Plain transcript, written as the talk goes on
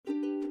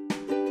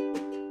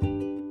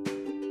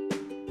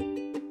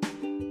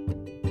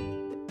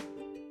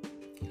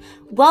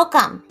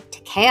Welcome to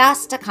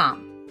Chaos to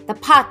Calm, the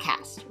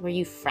podcast where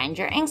you friend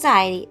your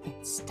anxiety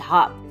and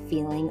stop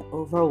feeling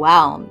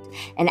overwhelmed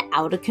and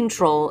out of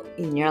control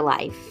in your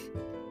life.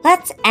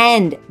 Let's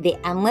end the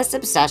endless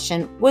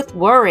obsession with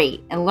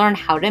worry and learn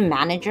how to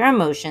manage your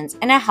emotions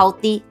in a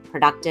healthy,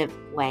 productive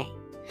way.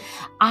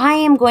 I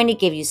am going to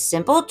give you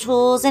simple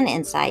tools and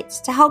insights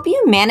to help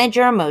you manage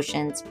your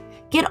emotions,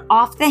 get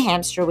off the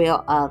hamster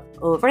wheel of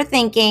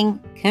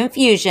overthinking,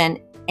 confusion,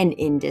 and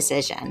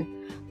indecision.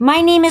 My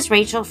name is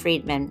Rachel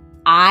Friedman.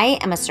 I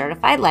am a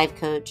certified life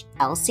coach,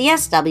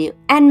 LCSW,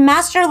 and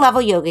master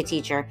level yoga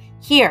teacher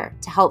here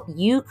to help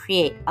you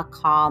create a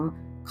calm,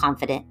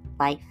 confident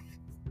life.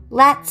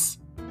 Let's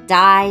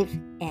dive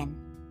in.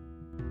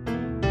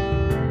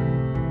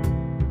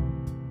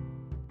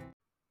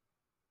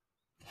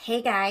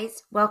 Hey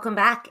guys, welcome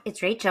back.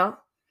 It's Rachel.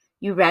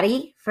 You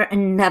ready for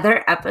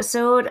another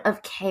episode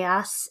of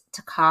Chaos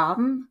to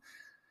Calm?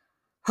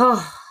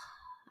 Oh,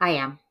 I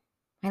am.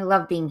 I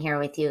love being here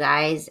with you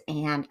guys,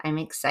 and I'm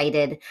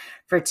excited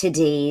for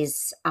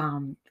today's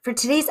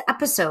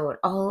episode,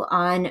 all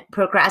on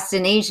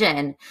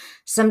procrastination.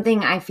 Something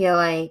I feel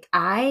like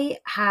I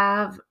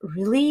have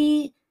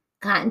really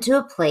gotten to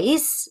a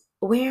place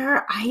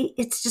where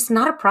it's just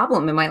not a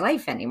problem in my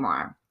life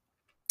anymore.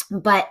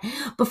 But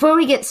before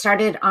we get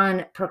started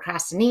on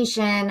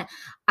procrastination,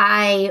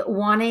 I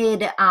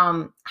wanted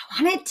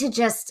to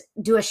just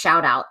do a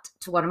shout out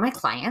to one of my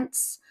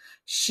clients.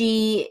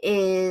 She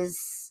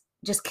is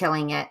just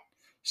killing it.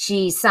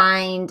 She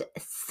signed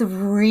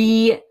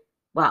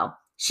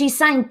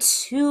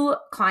two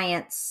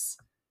clients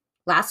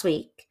last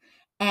week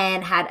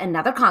and had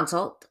another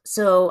consult.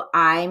 So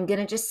I'm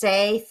going to just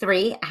say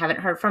 3. I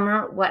haven't heard from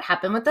her what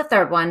happened with the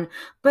third one,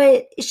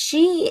 but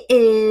she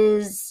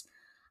is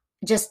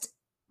just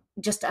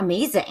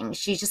amazing.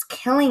 She's just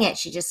killing it.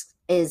 She just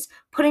is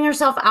putting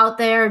herself out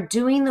there,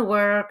 doing the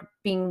work,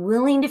 being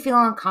willing to feel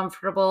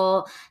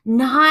uncomfortable,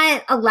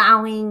 not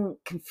allowing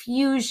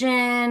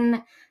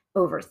confusion,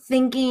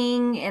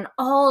 overthinking, and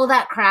all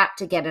that crap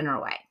to get in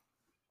her way.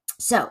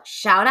 So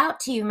shout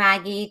out to you,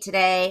 Maggie,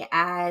 today,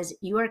 as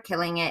you are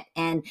killing it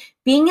and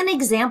being an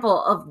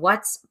example of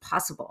what's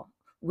possible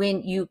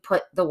when you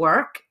put the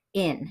work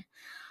in.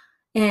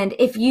 And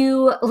if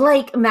you,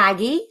 like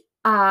Maggie,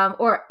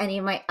 or any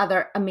of my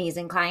other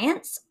amazing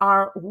clients,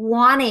 are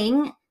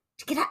wanting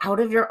to get out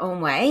of your own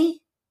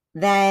way,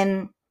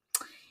 then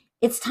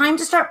it's time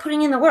to start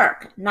putting in the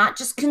work, not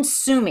just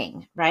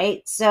consuming,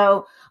 right?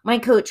 So my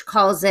coach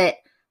calls it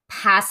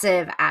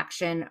passive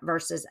action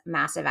versus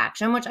massive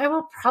action, which I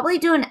will probably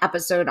do an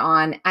episode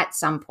on at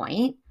some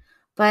point.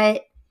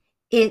 But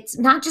it's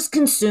not just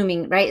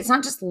consuming, right? It's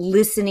not just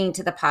listening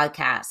to the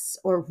podcasts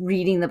or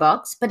reading the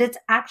books, but it's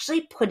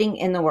actually putting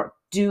in the work,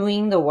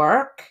 doing the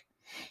work,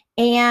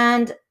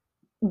 and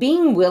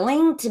being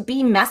willing to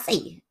be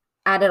messy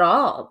at it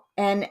all.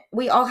 And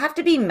we all have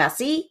to be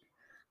messy,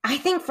 I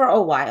think, for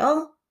a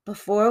while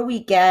before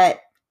we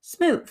get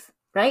smooth,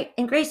 right?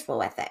 And graceful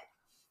with it.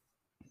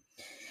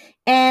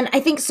 And I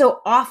think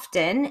so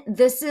often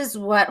this is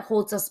what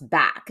holds us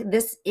back.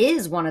 This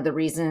is one of the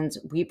reasons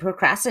we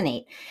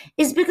procrastinate,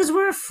 is because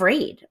we're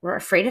afraid. We're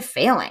afraid of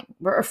failing.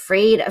 We're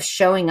afraid of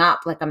showing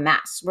up like a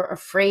mess. We're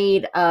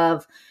afraid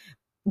of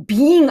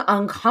being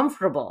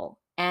uncomfortable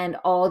and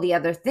all the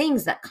other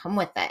things that come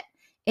with it.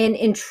 And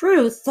in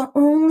truth, the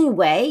only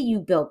way you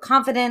build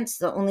confidence,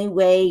 the only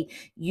way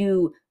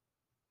you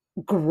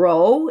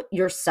grow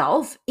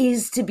yourself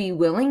is to be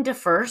willing to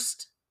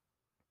first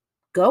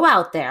go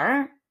out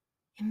there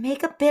and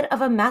make a bit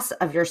of a mess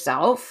of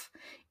yourself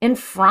in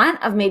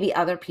front of maybe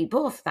other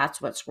people, if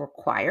that's what's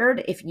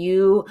required, if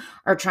you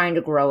are trying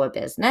to grow a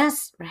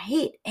business,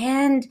 right?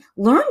 And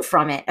learn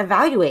from it,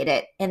 evaluate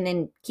it, and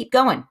then keep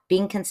going,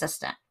 being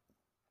consistent.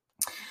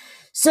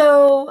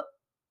 So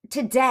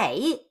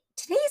today's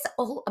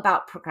all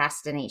about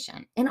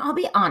procrastination. And I'll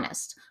be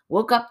honest,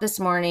 woke up this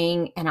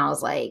morning and I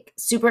was like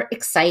super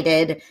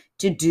excited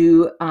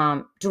to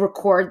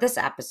record this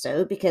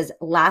episode, because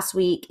last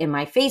week in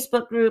my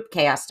Facebook group,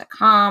 Chaos to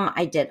Calm,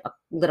 I did a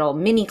little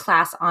mini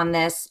class on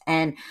this.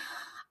 And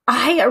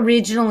I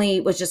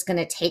originally was just going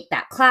to take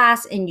that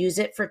class and use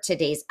it for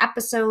today's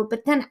episode.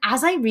 But then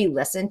as I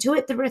re-listened to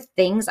it, there were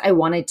things I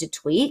wanted to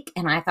tweak.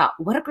 And I thought,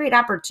 what a great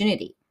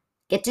opportunity.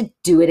 Get to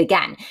do it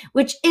again,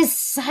 which is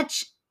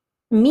such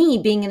me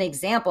being an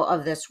example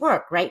of this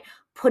work, right?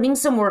 Putting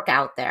some work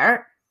out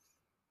there,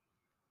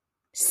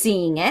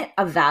 seeing it,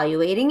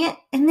 evaluating it,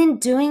 and then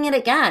doing it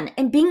again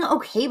and being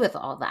okay with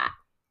all that.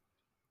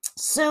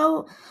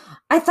 So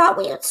I thought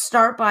we would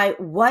start by,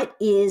 what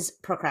is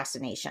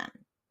procrastination?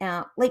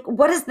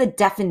 What is the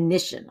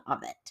definition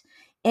of it?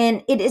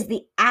 And it is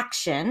the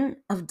action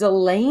of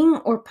delaying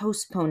or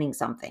postponing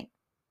something.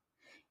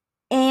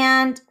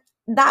 And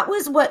that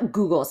was what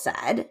Google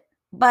said,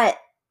 but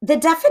the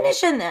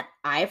definition that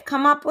I've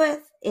come up with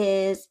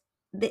is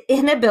the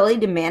inability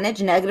to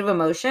manage negative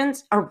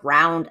emotions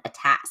around a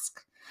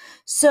task.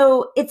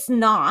 So it's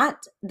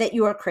not that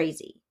you are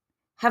crazy,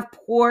 have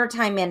poor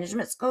time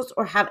management skills,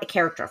 or have a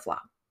character flaw.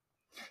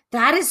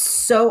 That is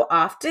so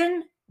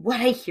often what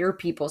I hear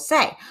people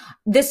say.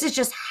 This is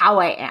just how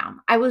I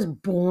am. I was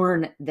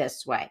born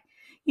this way.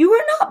 You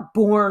were not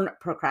born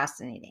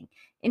procrastinating.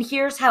 And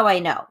here's how I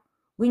know.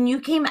 When you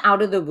came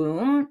out of the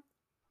womb,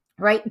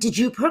 right? Did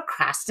you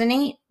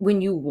procrastinate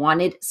when you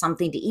wanted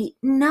something to eat?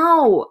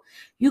 No,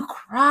 you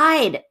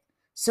cried.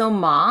 So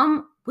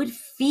mom would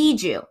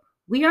feed you.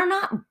 We are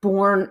not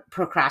born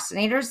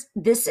procrastinators.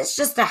 This is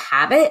just a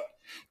habit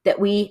that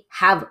we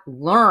have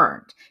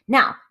learned.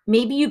 Now,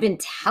 maybe you've been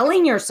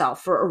telling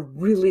yourself for a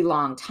really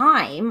long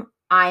time,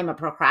 I'm a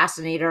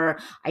procrastinator.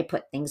 I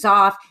put things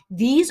off.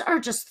 These are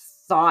just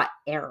thought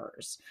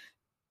errors,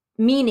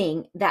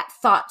 meaning that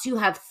thoughts you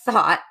have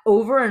thought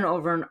over and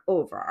over and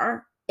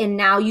over, and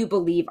now you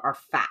believe are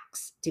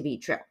facts to be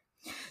true.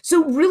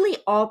 So really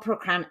all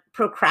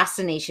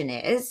procrastination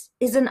is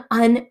an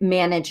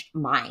unmanaged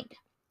mind.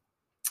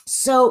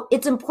 So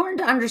it's important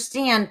to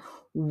understand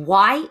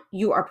why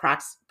you are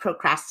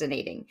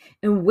procrastinating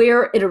and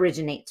where it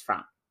originates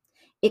from.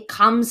 It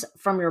comes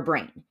from your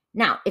brain.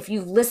 Now, if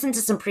you've listened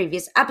to some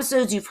previous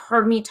episodes, you've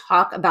heard me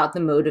talk about the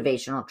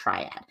motivational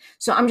triad.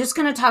 So I'm just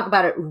going to talk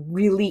about it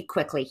really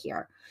quickly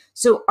here.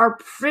 So our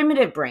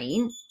primitive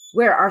brain,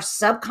 where our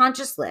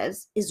subconscious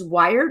lives, is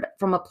wired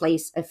from a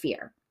place of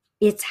fear.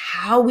 It's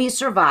how we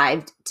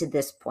survived to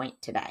this point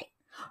today.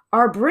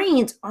 Our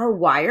brains are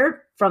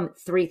wired from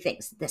three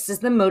things. This is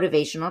the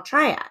motivational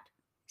triad.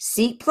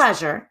 Seek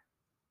pleasure,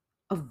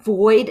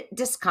 avoid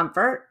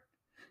discomfort,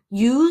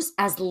 use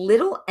as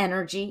little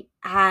energy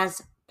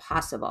as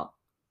possible.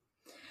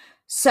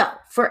 So,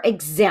 for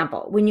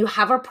example, when you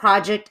have a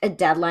project, a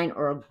deadline,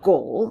 or a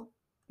goal,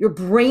 your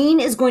brain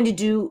is going to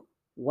do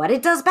what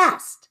it does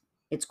best.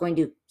 It's going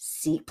to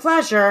seek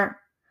pleasure,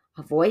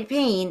 avoid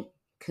pain,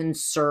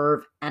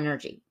 conserve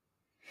energy.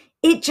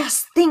 It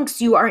just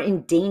thinks you are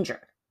in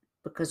danger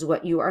because of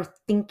what you are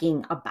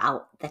thinking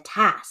about the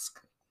task.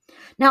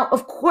 Now,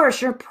 of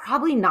course, you're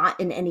probably not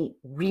in any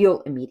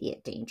real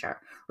immediate danger,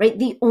 right?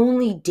 The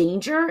only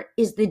danger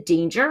is the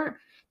danger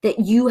that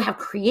you have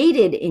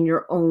created in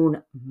your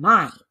own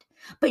mind.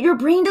 But your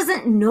brain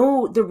doesn't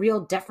know the real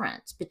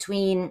difference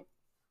between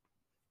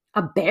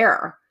a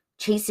bear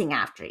chasing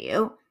after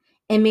you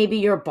and maybe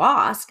your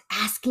boss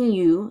asking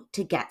you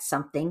to get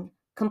something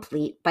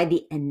complete by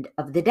the end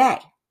of the day.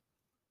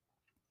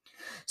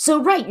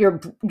 So, right,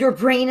 your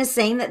brain is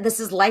saying that this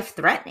is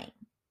life-threatening,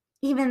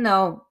 even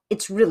though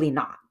it's really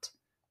not.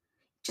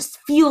 It just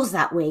feels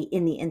that way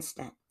in the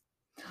instant.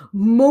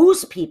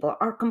 Most people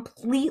are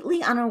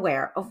completely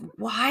unaware of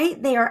why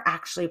they are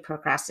actually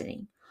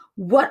procrastinating,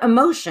 what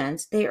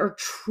emotions they are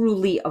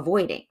truly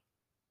avoiding.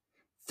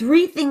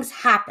 Three things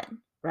happen,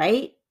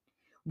 right?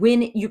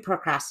 When you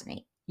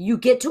procrastinate, you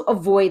get to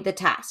avoid the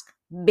task.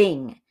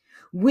 Bing.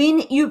 When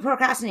you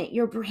procrastinate,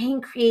 your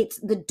brain creates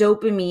the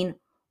dopamine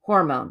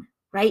hormone,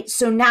 right?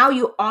 So now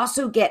you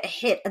also get a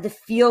hit of the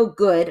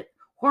feel-good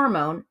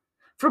hormone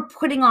for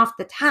putting off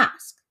the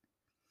task.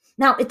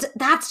 Now,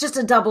 that's just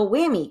a double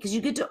whammy because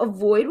you get to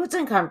avoid what's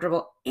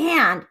uncomfortable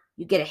and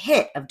you get a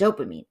hit of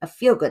dopamine, of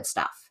feel-good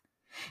stuff.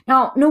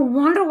 Now, no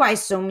wonder why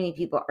so many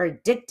people are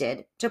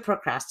addicted to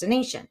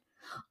procrastination.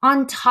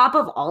 On top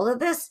of all of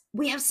this,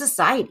 we have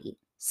society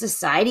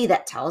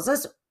that tells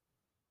us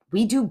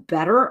we do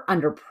better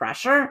under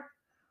pressure,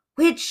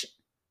 which,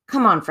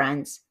 come on,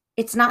 friends,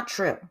 it's not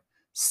true.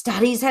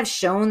 Studies have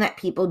shown that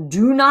people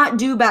do not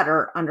do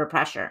better under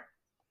pressure.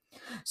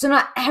 So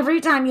not every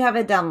time you have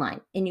a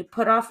deadline and you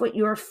put off what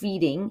you're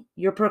feeding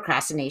your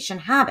procrastination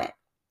habit.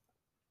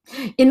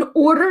 In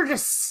order to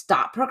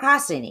stop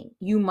procrastinating,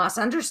 you must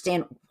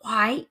understand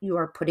why you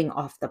are putting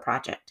off the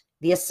project,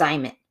 the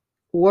assignment,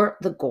 or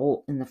the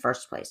goal in the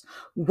first place.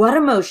 What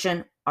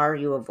emotion are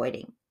you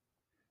avoiding?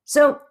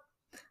 So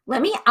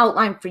let me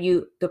outline for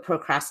you the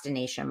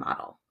procrastination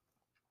model.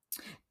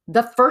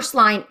 The first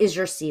line is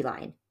your C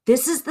line.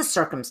 This is the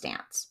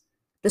circumstance.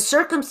 The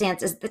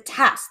circumstance is the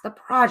task, the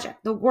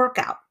project, the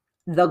workout,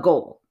 the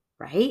goal,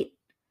 right?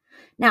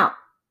 Now,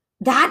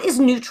 that is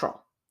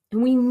neutral.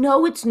 And we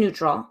know it's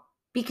neutral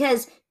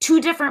because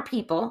two different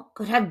people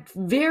could have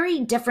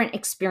very different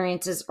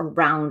experiences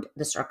around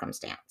the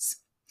circumstance.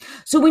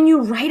 So when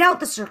you write out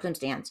the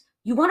circumstance,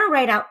 you want to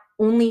write out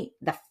only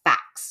the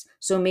facts.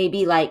 So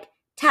maybe like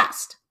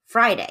test,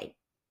 Friday,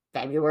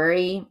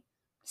 February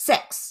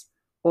 6th,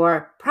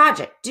 or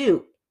project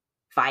due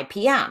 5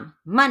 p.m.,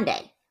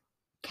 Monday.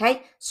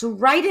 Okay, so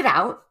write it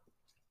out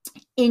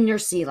in your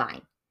C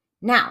line.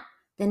 Now,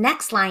 the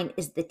next line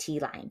is the T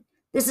line.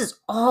 This is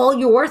all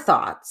your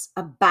thoughts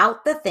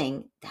about the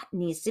thing that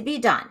needs to be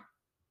done.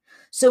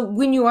 So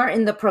when you are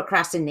in the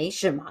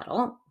procrastination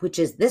model, which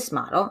is this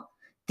model,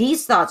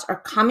 these thoughts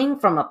are coming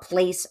from a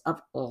place of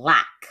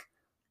lack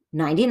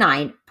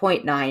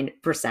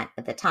 99.9%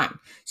 of the time.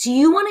 So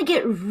you want to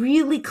get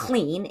really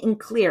clean and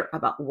clear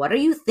about what are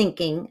you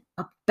thinking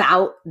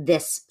about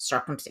this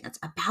circumstance,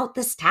 about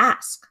this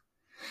task.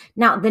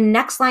 Now, the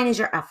next line is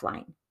your F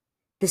line.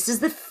 This is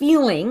the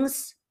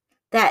feelings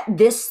that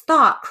this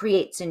thought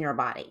creates in your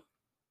body.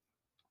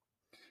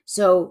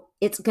 So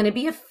it's going to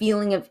be a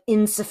feeling of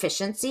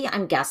insufficiency,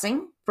 I'm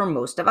guessing, for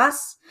most of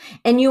us.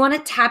 And you want to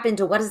tap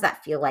into what does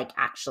that feel like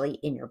actually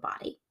in your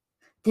body.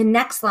 The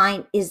next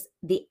line is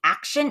the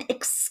action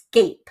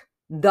escape,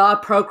 the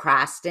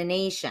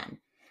procrastination.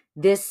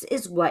 This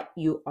is what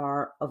you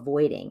are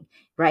avoiding,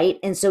 right?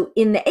 And so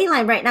in the A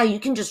line right now, you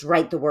can just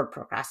write the word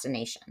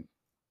procrastination.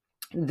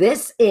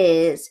 This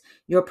is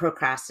your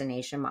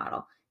procrastination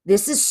model.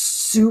 This is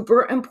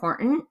super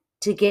important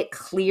to get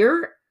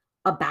clear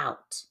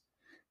about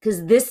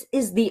because this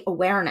is the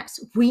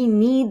awareness. We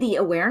need the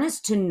awareness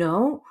to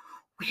know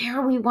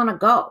where we want to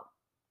go.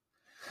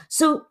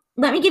 So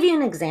let me give you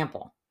an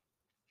example.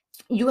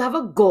 You have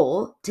a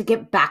goal to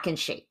get back in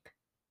shape,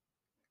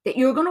 that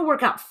you're going to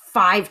work out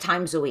 5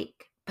 times a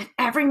week, but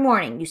every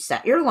morning you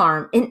set your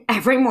alarm and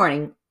every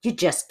morning you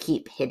just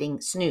keep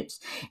hitting snooze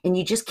and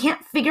you just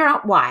can't figure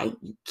out why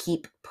you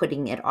keep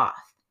putting it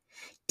off.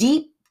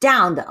 Deep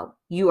down though,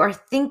 you are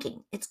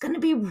thinking it's going to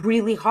be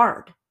really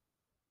hard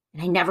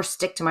and I never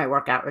stick to my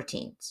workout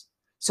routines,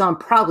 so I'm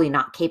probably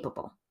not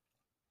capable.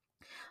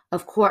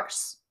 Of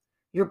course,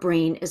 your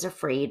brain is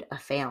afraid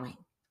of failing.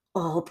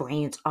 All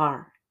brains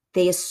are.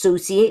 They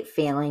associate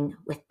failing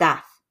with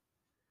death.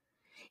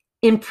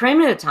 In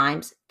primitive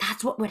times,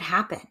 that's what would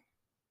happen.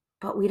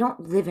 But we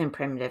don't live in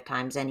primitive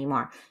times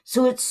anymore.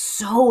 So it's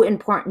so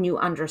important you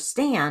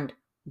understand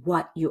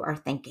what you are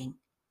thinking.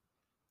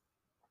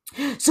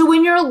 So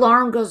when your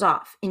alarm goes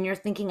off and you're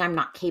thinking, I'm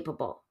not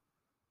capable,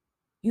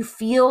 you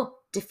feel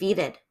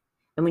defeated.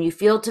 And when you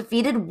feel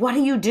defeated, what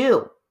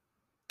do?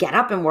 Get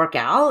up and work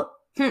out?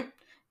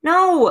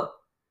 No.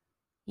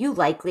 You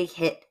likely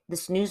hit the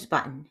snooze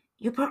button.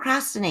 You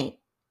procrastinate.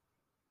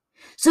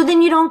 So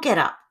then you don't get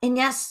up. And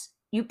yes,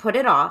 you put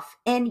it off.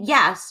 And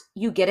yes,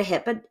 you get a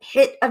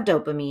hit of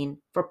dopamine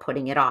for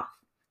putting it off.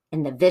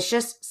 And the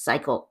vicious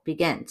cycle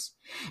begins.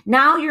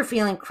 Now you're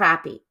feeling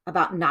crappy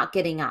about not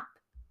getting up.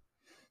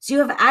 So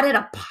you have added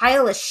a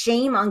pile of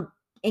shame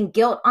and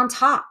guilt on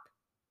top,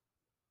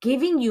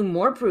 giving you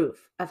more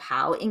proof of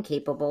how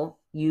incapable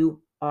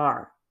you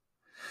are.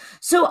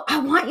 So I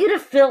want you to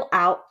fill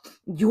out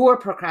your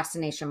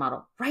procrastination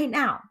model right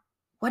now.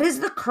 What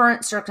is the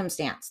current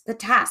circumstance, the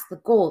task, the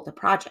goal, the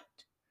project?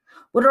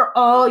 What are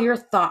all your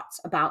thoughts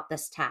about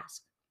this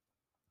task?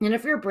 And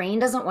if your brain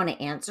doesn't want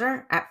to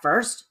answer at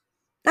first,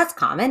 that's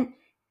common.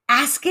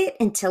 Ask it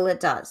until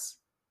it does.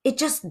 It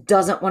just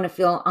doesn't want to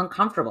feel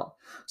uncomfortable.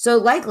 So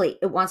likely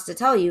it wants to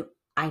tell you,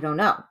 I don't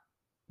know.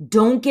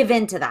 Don't give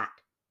in to that.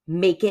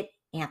 Make it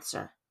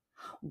answer.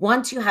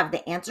 Once you have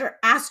the answer,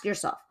 ask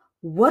yourself,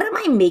 what am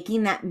I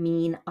making that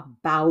mean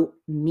about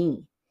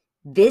me?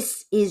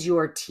 This is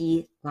your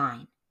T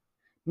line.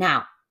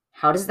 Now,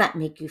 how does that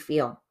make you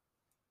feel?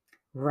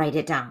 Write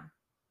it down.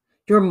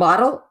 Your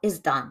model is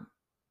done.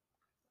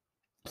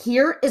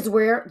 Here is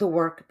where the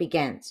work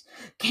begins.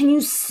 Can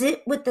you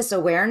sit with this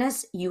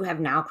awareness you have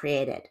now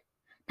created?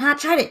 Not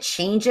try to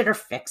change it or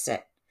fix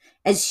it.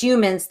 As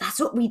humans, that's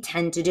what we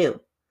tend to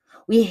do.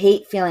 We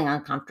hate feeling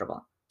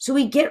uncomfortable. So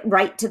we get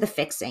right to the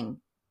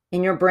fixing.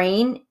 And your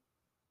brain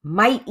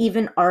might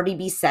even already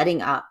be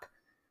setting up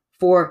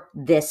for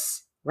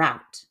this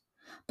route.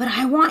 But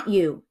I want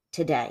you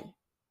today,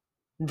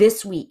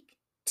 this week,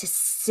 to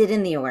sit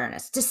in the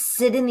awareness, to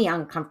sit in the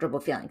uncomfortable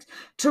feelings,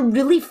 to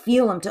really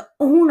feel them, to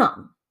own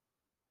them.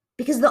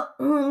 Because the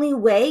only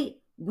way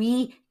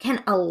we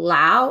can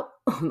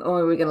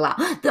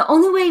the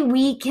only way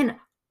we can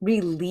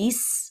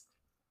release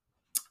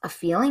a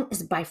feeling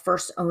is by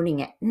first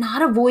owning it,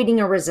 not avoiding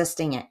or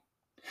resisting it.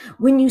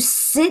 When you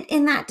sit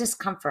in that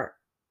discomfort,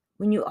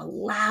 when you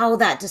allow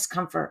that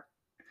discomfort,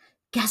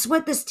 guess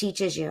what this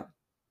teaches you?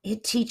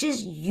 It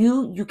teaches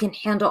you can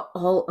handle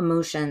all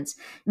emotions.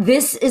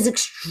 This is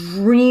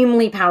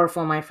extremely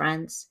powerful, my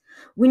friends.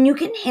 When you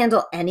can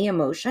handle any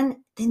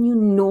emotion, then you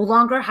no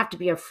longer have to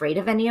be afraid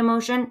of any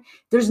emotion.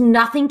 There's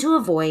nothing to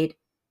avoid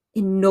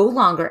and no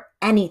longer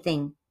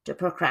anything to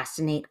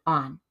procrastinate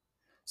on.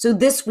 So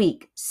this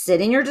week,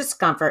 sit in your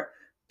discomfort.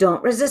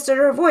 Don't resist it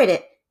or avoid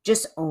it.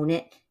 Just own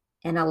it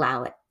and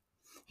allow it.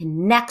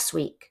 And next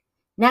week,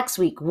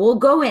 we'll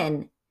go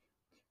in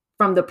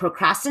from the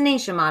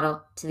procrastination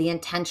model to the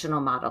intentional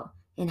model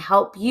and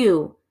help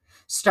you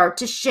start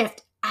to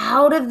shift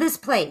out of this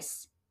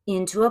place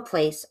into a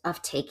place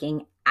of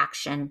taking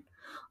action.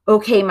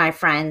 Okay, my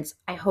friends,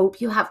 I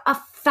hope you have a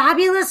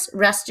fabulous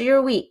rest of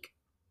your week.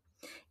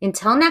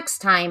 Until next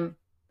time,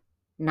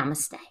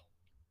 namaste.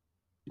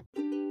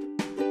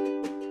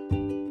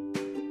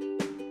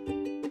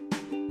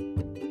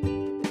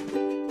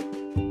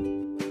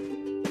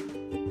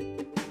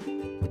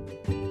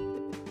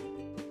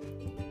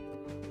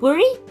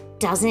 Worry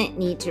doesn't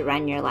need to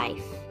run your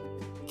life.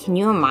 Can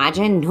you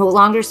imagine no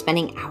longer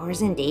spending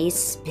hours and days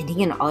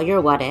spinning in all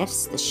your what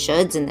ifs, the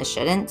shoulds and the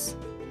shouldn'ts,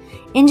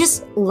 and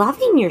just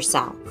loving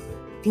yourself,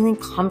 feeling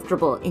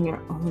comfortable in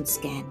your own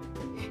skin,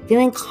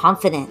 feeling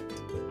confident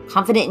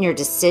in your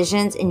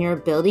decisions and your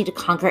ability to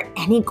conquer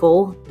any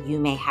goal you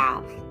may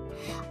have.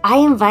 I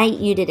invite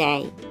you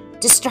today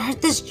to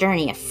start this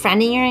journey of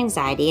friending your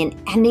anxiety and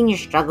ending your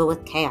struggle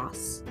with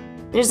chaos.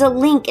 There's a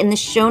link in the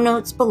show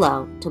notes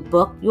below to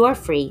book your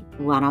free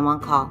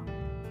one-on-one call.